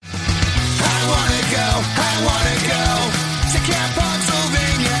I wanna go to Camp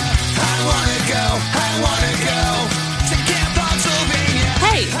Pennsylvania. I wanna go to Camp Pennsylvania.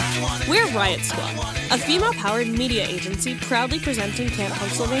 Hey, we're Riot Squad, a female-powered media agency proudly presenting Camp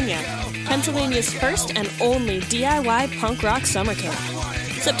Pennsylvania, Pennsylvania's first and only DIY punk rock summer camp.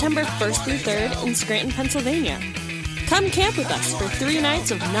 September 1st through 3rd in Scranton, Pennsylvania. Come camp with us for 3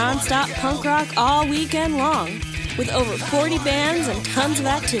 nights of non-stop punk rock all weekend long, with over 40 bands and tons of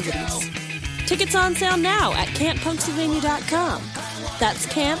activities. Tickets on sale now at camppunksylvania.com. That's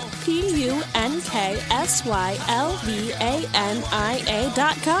camp,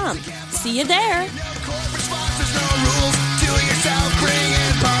 PUNKSYLVANIA.com. See you there. Corporate sponsors, no rules. Do it yourself,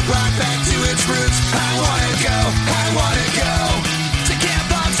 bringing punk rock back to its roots. I wanna go to Camp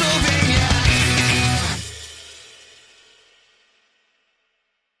Pennsylvania.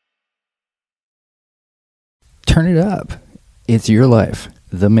 Turn it up. It's your life,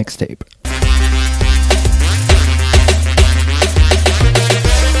 the mixtape.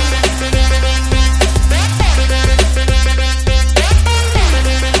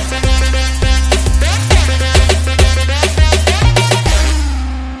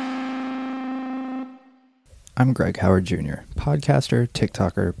 I'm Greg Howard Jr., podcaster,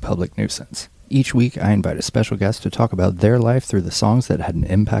 TikToker, public nuisance. Each week, I invite a special guest to talk about their life through the songs that had an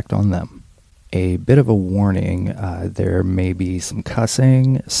impact on them. A bit of a warning, there may be some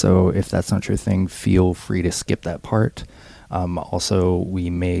cussing, so if that's not your thing, feel free to skip that part. Also, we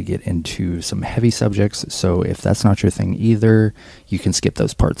may get into some heavy subjects, so if that's not your thing either, you can skip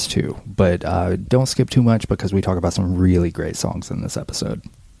those parts too. But don't skip too much because we talk about some really great songs in this episode.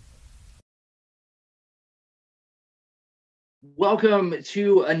 Welcome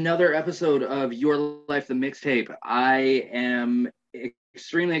to another episode of Your Life, the Mixtape. I am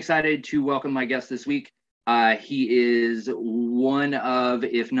extremely excited to welcome my guest this week. He is one of,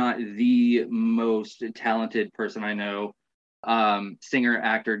 if not the most talented person I know. Singer,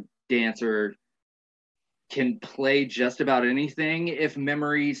 actor, dancer, can play just about anything if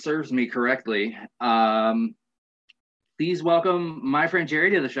memory serves me correctly. Please welcome my friend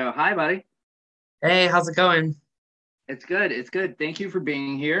JERE to the show. Hi, buddy. Hey, how's it going? It's good. Thank you for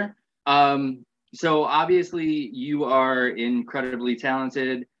being here. So obviously you are incredibly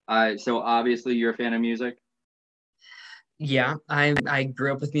talented. So obviously you're a fan of music. Yeah, I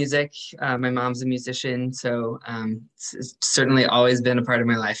grew up with music. My mom's a musician, so it's certainly always been a part of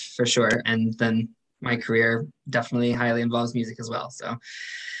my life for sure. And then my career definitely highly involves music as well.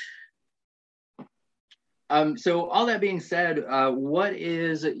 So all that being said, what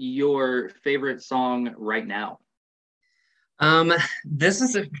is your favorite song right now? This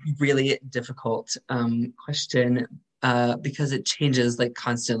is a really difficult question because it changes like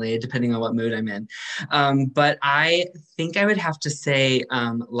constantly depending on what mood I'm in. But I think I would have to say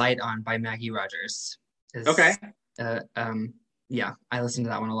Light On by Maggie Rogers. Okay. Yeah, I listen to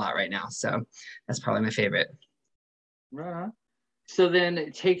that one a lot right now. So that's probably my favorite. Right on. So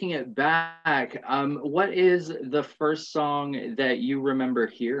then taking it back, what is the first song that you remember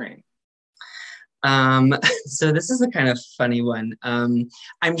hearing? So this is a kind of funny one.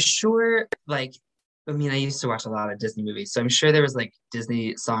 I'm sure I used to watch a lot of Disney movies, so I'm sure there was like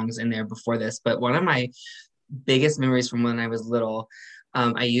Disney songs in there before this, but one of my biggest memories from when I was little,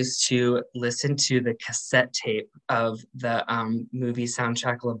 I used to listen to the cassette tape of the movie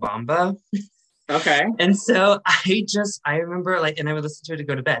soundtrack La Bamba. Okay. And so I remember and I would listen to it to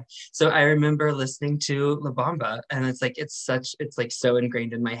go to bed. So I remember listening to La Bamba, and it's so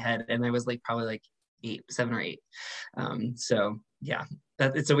ingrained in my head. And I was like probably like 7 or 8. So yeah,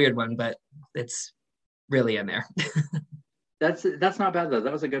 it's a weird one, but it's really in there. That's not bad though.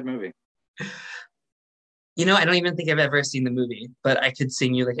 That was a good movie. I don't even think I've ever seen the movie, but I could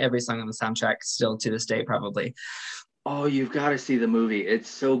sing you like every song on the soundtrack still to this day, probably. Oh, you've got to see the movie. It's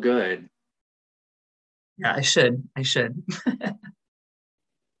so good. Yeah, I should.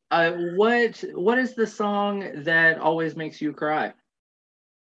 What is the song that always makes you cry?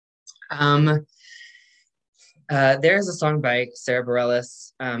 There's a song by Sarah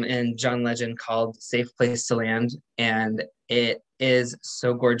Bareilles and John Legend called Safe Place to Land, and it is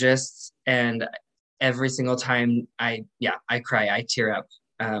so gorgeous, and every single time I cry, I tear up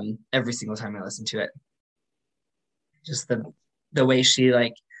every single time I listen to it. Just the way she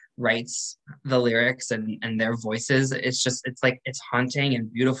writes the lyrics and their voices, it's haunting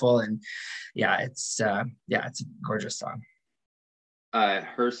and beautiful, and it's a gorgeous song.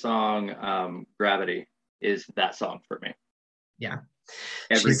 Her song Gravity is that song for me. Yeah.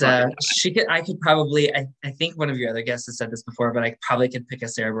 I think one of your other guests has said this before, but I probably could pick a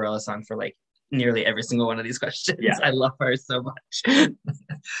Sarah Bareilles song for nearly every single one of these questions. Yeah. I love her so much.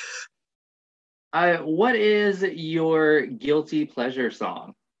 What is your guilty pleasure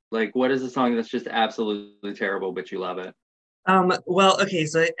song? Like, what is a song that's just absolutely terrible, but you love it? Well, okay,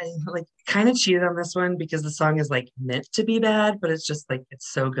 so I like kind of cheated on this one because the song is like meant to be bad, but it's just like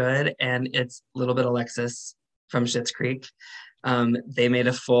it's so good, and it's a little bit Alexis from Schitt's Creek. They made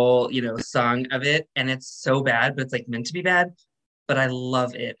a full, song of it, and it's so bad, but it's like meant to be bad. But I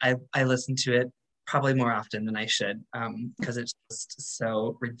love it. I listen to it probably more often than I should, because it's just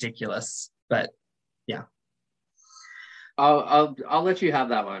so ridiculous. But yeah. I'll let you have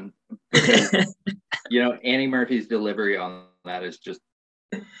that one because Annie Murphy's delivery on that is just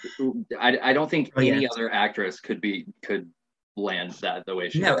I don't think any other actress could land that the way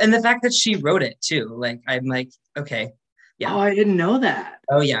she No, does. and the fact that she wrote it too, like I'm like, okay, yeah. Oh, I didn't know that.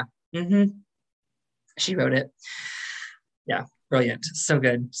 Oh yeah. She wrote it. Yeah, brilliant. So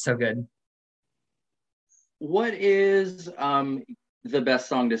good, so good. What is the best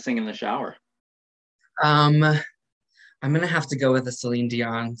song to sing in the shower? I'm gonna have to go with a Celine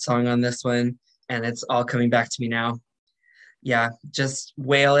Dion song on this one, and it's all coming back to me now. Yeah, just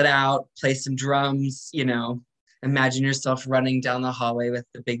wail it out, play some drums, imagine yourself running down the hallway with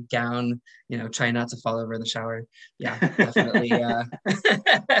the big gown, try not to fall over in the shower. Yeah, definitely.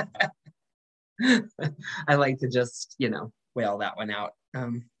 I like to just, wail that one out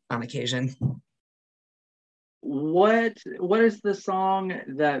on occasion. What is the song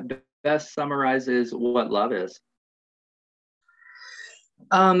that best summarizes what love is?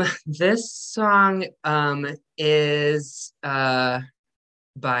 This song is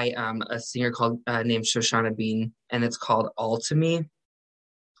by a singer called named Shoshana Bean, and it's called All to Me.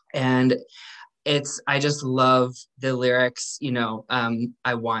 And I just love the lyrics.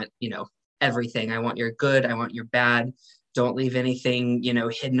 I want, everything. I want your good, I want your bad. Don't leave anything,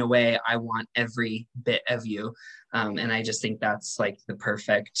 hidden away. I want every bit of you. And I just think that's like the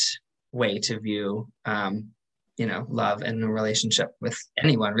perfect way to view love and a relationship with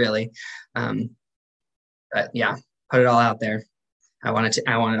anyone really. But yeah, put it all out there. I want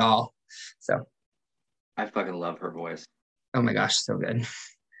it all. So I fucking love her voice. oh my gosh, so good.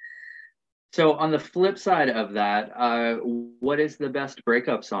 So on the flip side of that, what is the best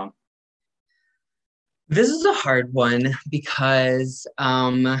breakup song? This is a hard one because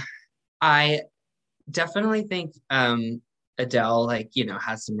I definitely think Adele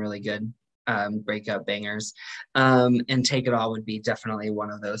has some really good breakup bangers. And Take It All would be definitely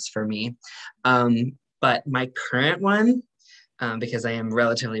one of those for me. But my current one, because I am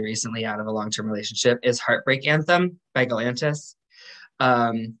relatively recently out of a long-term relationship, is Heartbreak Anthem by Galantis.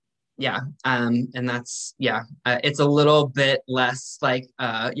 And that's it's a little bit less like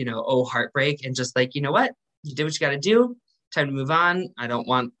oh heartbreak, and just like, you know what, you did what you got to do, time to move on. I don't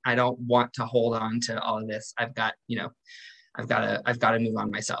want to hold on to all of this. I've got to move on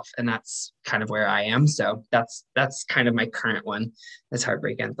myself, and that's kind of where I am. So that's kind of my current one, is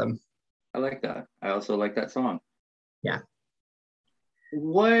Heartbreak Anthem. I like that. I also like that song. Yeah.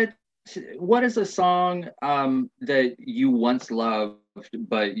 What is a song that you once loved,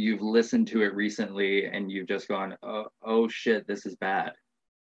 but you've listened to it recently and you've just gone, oh shit, this is bad?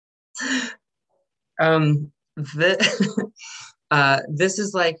 This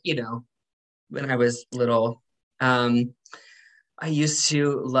is like, when I was little, I used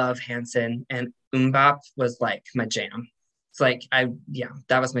to love Hanson, and Bop was like my jam. It's like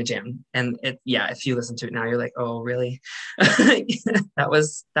that was my jam. And if you listen to it now, you're like, oh really? that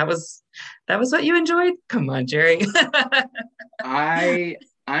was what you enjoyed? Come on, Jerry. I'm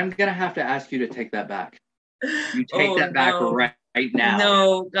gonna have to ask you to take that back. You take that back right now.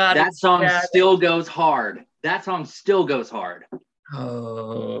 No, God, that song still goes hard. That song still goes hard.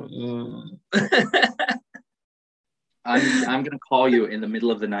 Oh. I'm gonna call you in the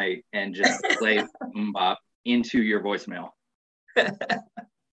middle of the night and just play Bop into your voicemail.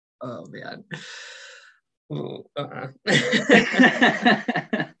 Oh man.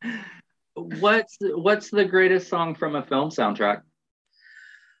 What's the greatest song from a film soundtrack?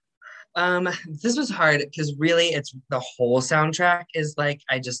 This was hard because really it's the whole soundtrack is like,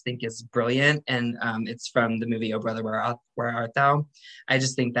 I just think is brilliant. And it's from the movie Oh Brother, Where Art Thou? I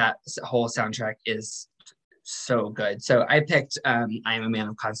just think that whole soundtrack is so good. So I picked I Am a Man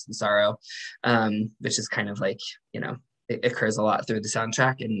of Constant Sorrow, which is kind of like, it occurs a lot through the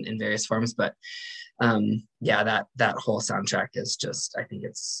soundtrack in various forms. But that whole soundtrack is just, I think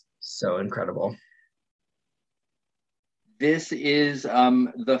it's so incredible. This is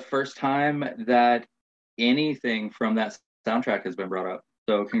the first time that anything from that soundtrack has been brought up.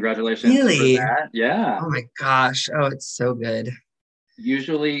 So congratulations really? for that. Yeah. Oh my gosh. Oh, it's so good.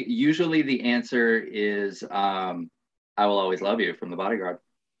 Usually the answer is I Will Always Love You from The Bodyguard.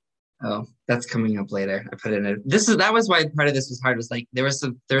 Oh, that's coming up later. I put it in. That was why part of this was hard. Was like there were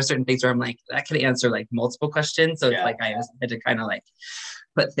certain things where I'm like I could answer like multiple questions, so it's like I had to kind of like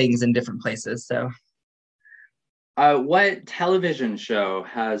put things in different places. So, what television show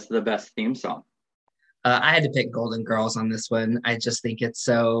has the best theme song? I had to pick Golden Girls on this one. I just think it's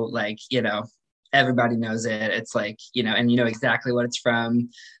so like everybody knows it. It's like and you know exactly what it's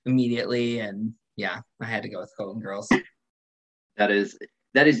from immediately, and yeah, I had to go with Golden Girls. That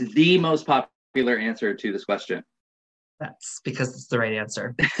is the most popular answer to this question. That's because it's the right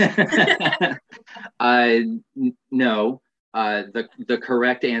answer. No. The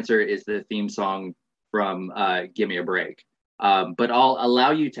correct answer is the theme song from Give Me a Break. But I'll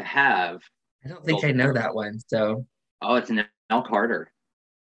allow you to have. I don't think I know that one. So. Oh, it's Nell Carter.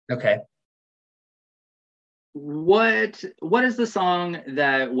 Okay. What is the song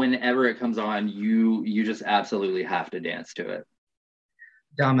that whenever it comes on, you just absolutely have to dance to it?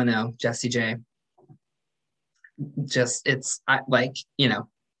 Domino, Jessie J. Just even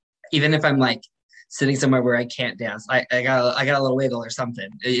if I'm like sitting somewhere where I can't dance, I got a little wiggle or something.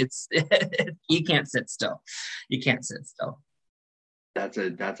 It's you can't sit still. You can't sit still. That's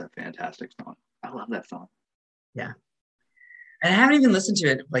a fantastic song. I love that song. Yeah. And I haven't even listened to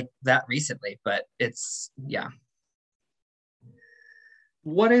it like that recently, but it's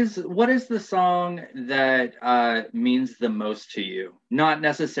What is the song that means the most to you? Not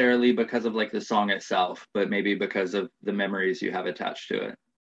necessarily because of like the song itself, but maybe because of the memories you have attached to it.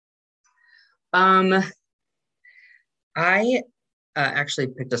 I actually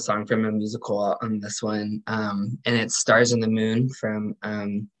picked a song from a musical on this one, and it's "Stars in the Moon" from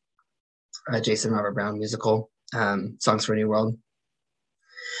Jason Robert Brown musical, "Songs for a New World."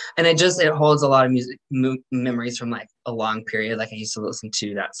 And it holds a lot of music memories from like a long period. Like I used to listen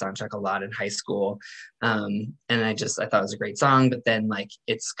to that soundtrack a lot in high school. And I thought it was a great song, but then like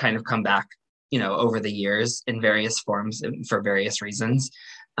it's kind of come back, over the years in various forms for various reasons.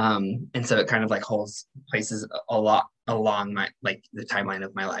 And so it kind of like holds places a lot along my, like the timeline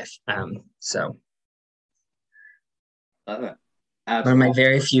of my life. So Love it. Absolutely. One of my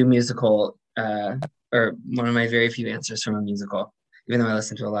very few musical, or one of my very few answers from a musical, even though I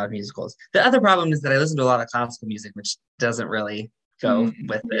listen to a lot of musicals. The other problem is that I listen to a lot of classical music, which doesn't really go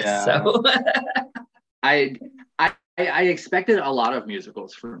with this. Yeah. So I expected a lot of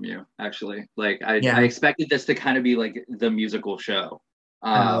musicals from you, actually. Like I expected this to kind of be like the musical show.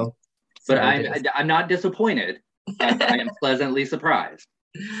 But I'm not disappointed. I am pleasantly surprised.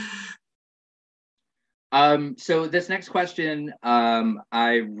 So this next question,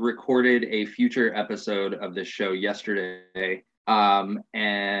 I recorded a future episode of this show yesterday,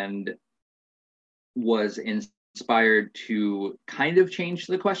 and was inspired to kind of change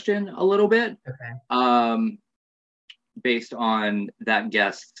the question a little bit. Okay. Based on that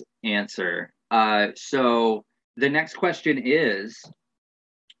guest's answer. So the next question is,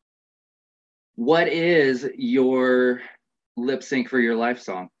 what is your lip sync for your life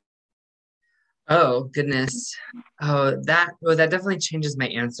song? Oh, goodness. That definitely changes my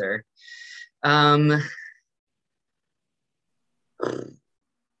answer.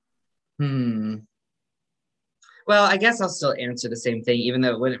 Well, I guess I'll still answer the same thing, even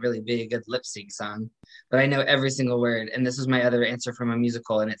though it wouldn't really be a good lip sync song. But I know every single word, and this is my other answer from a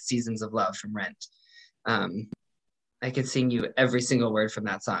musical, and it's "Seasons of Love" from Rent. I could sing you every single word from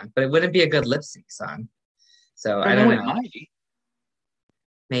that song, but it wouldn't be a good lip sync song. So I don't know. It might.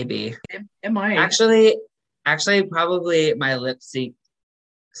 Maybe. It might. Actually, probably my lip sync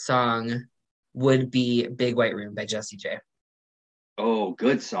song would be "Big White Room" by Jessie J. Oh,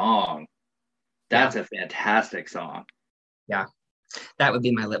 good song. That's a fantastic song. Yeah, that would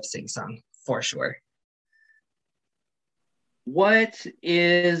be my lip sync song for sure. What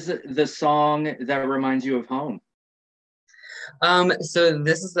is the song that reminds you of home? So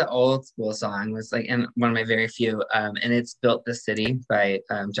this is the old school song. It's like in one of my very few, and it's "Built the City" by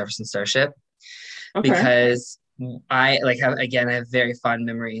Jefferson Starship. Okay. Because I have very fond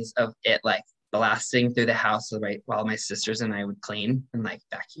memories of it like blasting through the house while my sisters and I would clean and like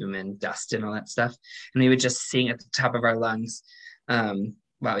vacuum and dust and all that stuff. And we would just sing at the top of our lungs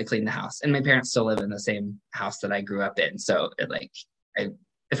while we cleaned the house. And my parents still live in the same house that I grew up in. So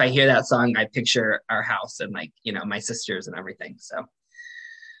if I hear that song, I picture our house and like, my sisters and everything. So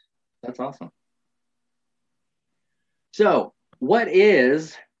that's awesome. So what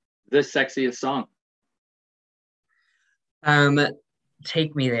is the sexiest song?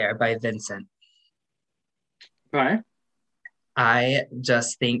 Take Me There by Vincent. Okay. I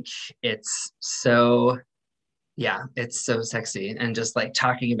just think it's so sexy, and just like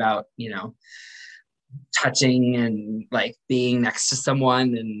talking about, touching and like being next to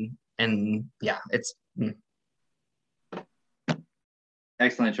someone and yeah, it's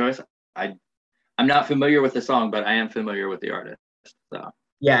Excellent choice. I'm not familiar with the song, but I am familiar with the artist. So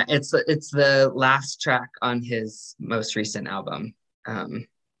yeah, it's the last track on his most recent album. And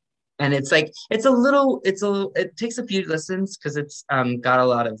it's like it takes a few listens because it's got a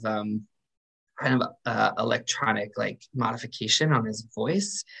lot of kind of electronic like modification on his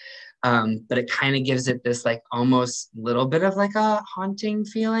voice. But it kind of gives it this like almost little bit of like a haunting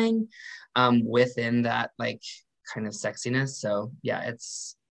feeling within that like kind of sexiness. So yeah,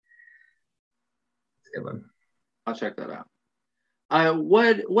 it's a good one. I'll check that out.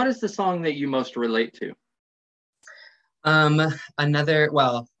 What is the song that you most relate to?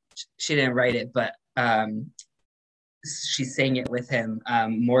 Well, she didn't write it, but she sang it with him.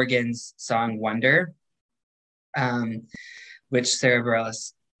 Morgan's song "Wonder," which Sarah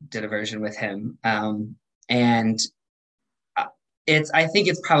Bareilles did a version with him, and I think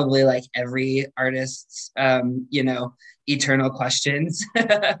it's probably like every artist's eternal questions.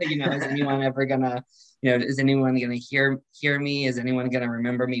 Is anyone ever gonna is anyone gonna hear me? Is anyone gonna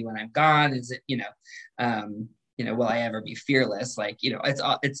remember me when I'm gone? Is it will I ever be fearless? Like,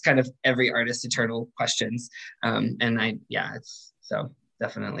 it's kind of every artist's eternal questions. It's so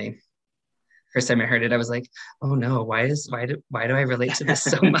definitely. First time I heard it, I was like, oh no, why do I relate to this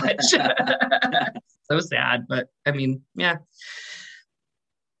so much? So sad, but I mean, yeah.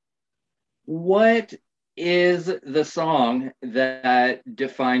 What is the song that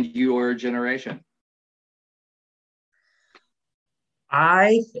defined your generation?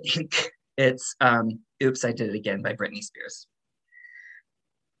 I think it's Oops, I Did It Again by Britney Spears.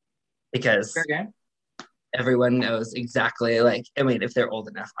 Because everyone knows exactly, like, I mean, if they're old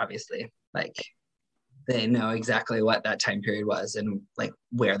enough, obviously, like, they know exactly what that time period was and like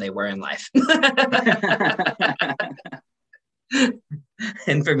where they were in life.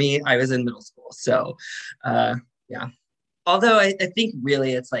 And for me, I was in middle school. So yeah. Although I think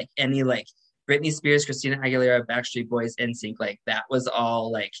really it's like any like Britney Spears, Christina Aguilera, Backstreet Boys, NSYNC, like that was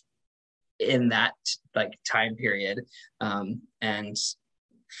all like in that like time period. And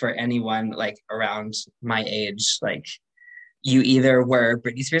for anyone like around my age, like you either were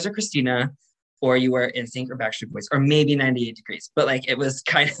Britney Spears or Christina, or you were NSYNC or Backstreet Boys, or maybe 98 Degrees. But like it was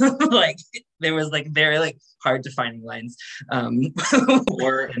kind of like there was like very like hard defining lines.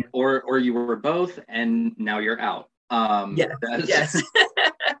 Or you were both, and now you're out. Yes.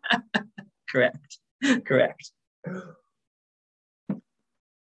 Correct.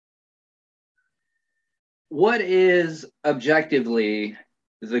 What is objectively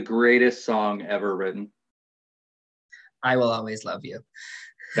the greatest song ever written? I Will Always Love You.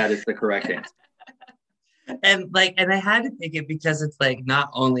 That is the correct answer. And I had to pick it because it's like not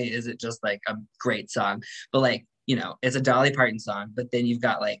only is it just like a great song, but like it's a Dolly Parton song, but then you've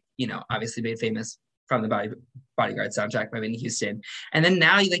got like obviously made famous from the Bodyguard soundtrack by Whitney Houston, and then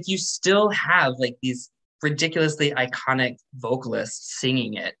now you still have like these ridiculously iconic vocalists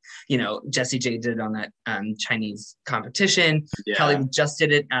singing it. Jessie J did it on that Chinese competition. Yeah. Kelly just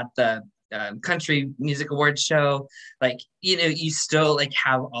did it at the country music awards show. Like you still like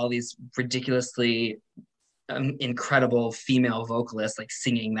have all these ridiculously incredible female vocalists like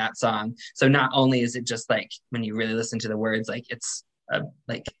singing that song. So not only is it just like when you really listen to the words, like it's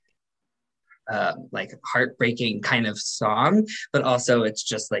like heartbreaking kind of song, but also it's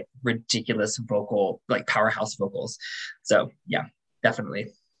just like ridiculous vocal, like powerhouse vocals. So yeah,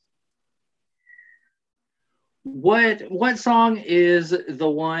 definitely. What song is the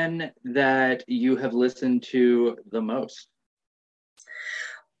one that you have listened to the most?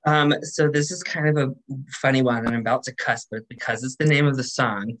 So this is kind of a funny one, and I'm about to cuss, but because it's the name of the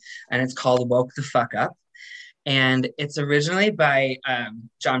song, and it's called "Woke the Fuck Up," and it's originally by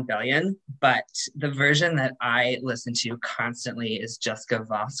John Bellion, but the version that I listen to constantly is Jessica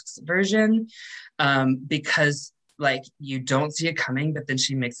Vosk's version, because like you don't see it coming, but then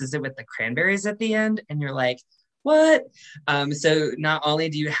she mixes it with the Cranberries at the end, and you're like, what? So not only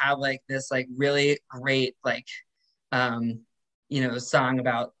do you have like this like really great like song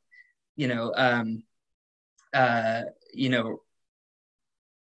about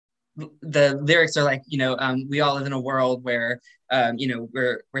the lyrics are like we all live in a world where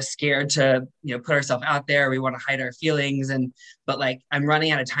we're scared to put ourselves out there, we want to hide our feelings, but like I'm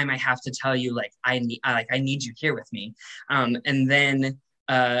running out of time, I have to tell you like I need you here with me, and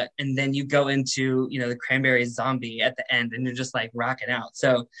then you go into the Cranberries Zombie at the end, and you're just like rocking out.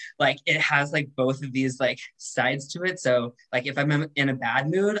 So like it has like both of these like sides to it. So like if I'm in a bad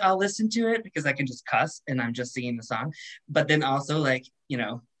mood, I'll listen to it because I can just cuss and I'm just singing the song. But then also like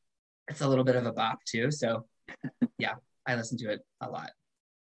it's a little bit of a bop too. So yeah, I listen to it a lot.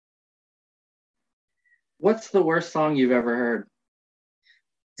 What's the worst song you've ever heard?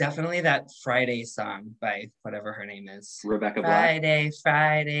 Definitely that Friday song by whatever her name is. Rebecca Black?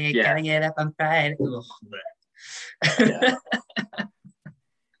 Friday, Yeah. gotta get up on Friday. Yeah.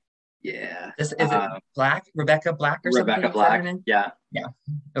 Yeah. Is it Black? Rebecca Black or something? Rebecca Is that her Black. name? Yeah. Yeah.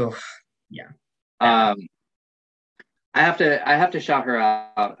 Oh, yeah. I have to shout her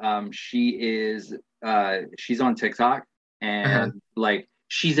out. She's on TikTok, and like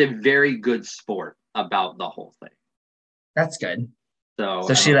she's a very good sport about the whole thing. That's good.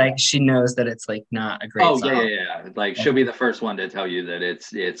 So she knows that it's like not a great song. Yeah. Like she'll be the first one to tell you that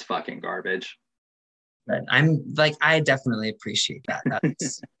it's fucking garbage. But I'm like, I definitely appreciate that.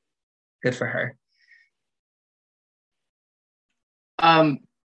 That's good for her.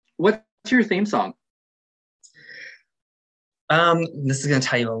 What's your theme song? This is gonna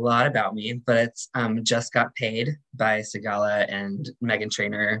tell you a lot about me, but it's Just Got Paid by Sigala and Megan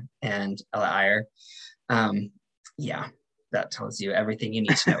Trainor and Ella Iyer. Yeah, that tells you everything you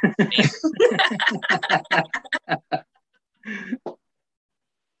need to know.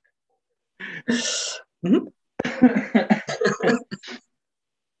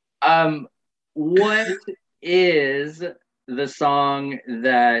 What is the song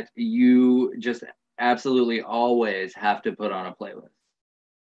that you just absolutely always have to put on a playlist?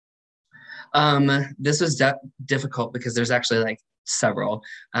 This was difficult because there's actually like several,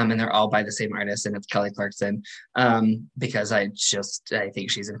 and they're all by the same artist, and it's Kelly Clarkson, because I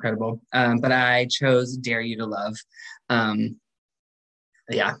think she's incredible. But I chose Dare You to Love.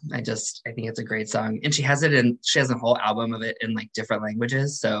 Yeah, I think it's a great song, and she has a whole album of it in like different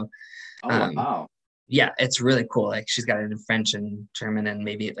languages. So, wow. Yeah, it's really cool. Like she's got it in French and German and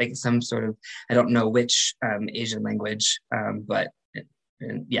maybe like some sort of, I don't know which Asian language, but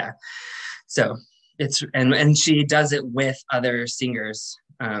yeah. So and she does it with other singers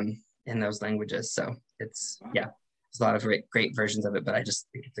in those languages. So it's there's a lot of great versions of it, but I just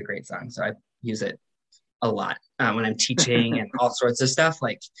think it's a great song. So I use it a lot when I'm teaching and all sorts of stuff.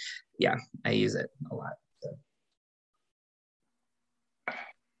 Like, yeah, I use it a lot.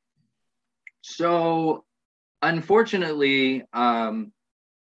 So unfortunately,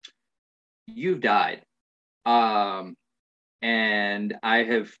 you've died. And I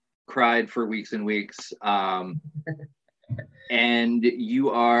have cried for weeks and weeks. And you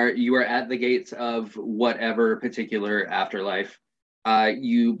are at the gates of whatever particular afterlife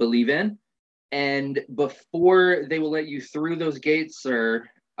you believe in. And before they will let you through those gates, sir,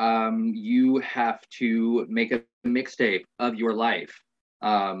 you have to make a mixtape of your life.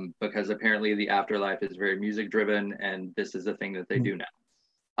 Because apparently the afterlife is very music driven, and this is the thing that they do now.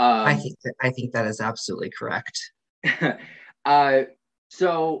 I think that is absolutely correct.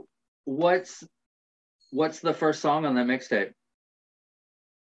 So what's the first song on that mixtape?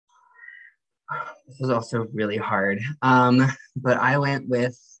 This is also really hard. But I went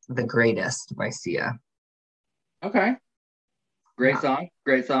with The Greatest by Sia. Okay. Great song.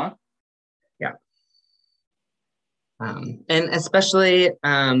 Yeah. And especially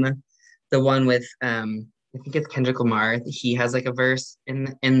the one with I think it's Kendrick Lamar. He has like a verse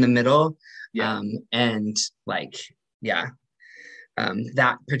in the middle. Yeah. And like, yeah.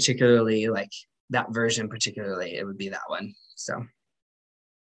 That particularly, like that version particularly, it would be that one. So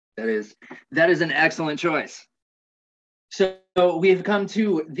that is an excellent choice. So we've come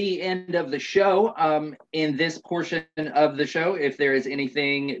to the end of the show. In this portion of the show, if there is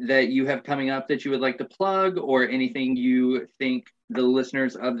anything that you have coming up that you would like to plug, or anything you think the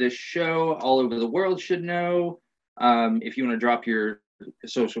listeners of this show all over the world should know, if you want to drop your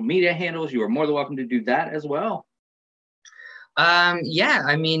social media handles, you are more than welcome to do that as well. Yeah,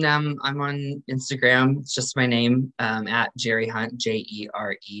 I mean, I'm on Instagram. It's just my name, at JERE Hunt,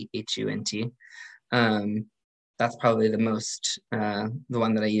 JEREHUNT. That's probably the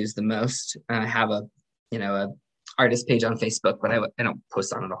one that I use the most. I have a artist page on Facebook, but I don't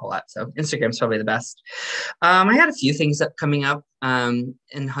post on it a whole lot. So Instagram's probably the best. I had a few things coming up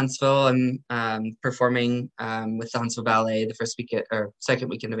in Huntsville. I'm performing with the Huntsville Ballet the second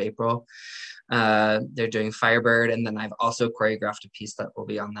weekend of April. They're doing Firebird, and then I've also choreographed a piece that will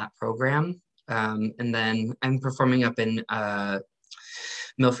be on that program. And then I'm performing up in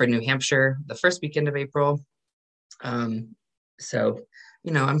Milford, New Hampshire, the first weekend of April. So,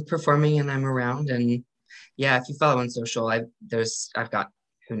 I'm performing and I'm around, and yeah, if you follow on social, I've got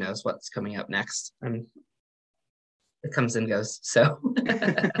who knows what's coming up next. It comes and goes. So,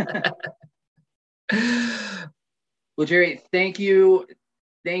 well, JERE, thank you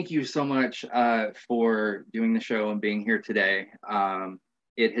so much for doing the show and being here today.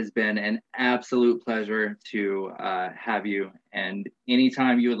 it has been an absolute pleasure to have you. And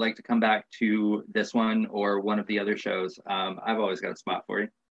anytime you would like to come back to this one or one of the other shows, I've always got a spot for you.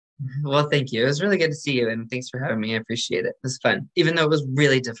 Well, thank you. It was really good to see you, and thanks for having me. I appreciate it. It was fun, even though it was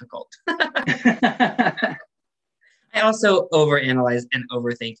really difficult. I also overanalyze and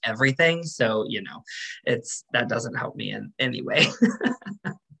overthink everything, so that doesn't help me in any way.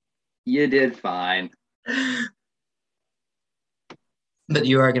 You did fine. But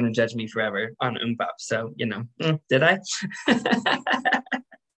you are going to judge me forever on Umpop, so did I?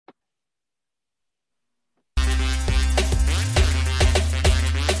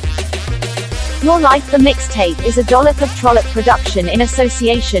 Your Life the Mixtape is a Dollop of Trollop production in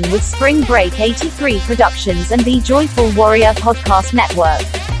association with Spring Break 83 Productions and the Joyful Warrior Podcast Network.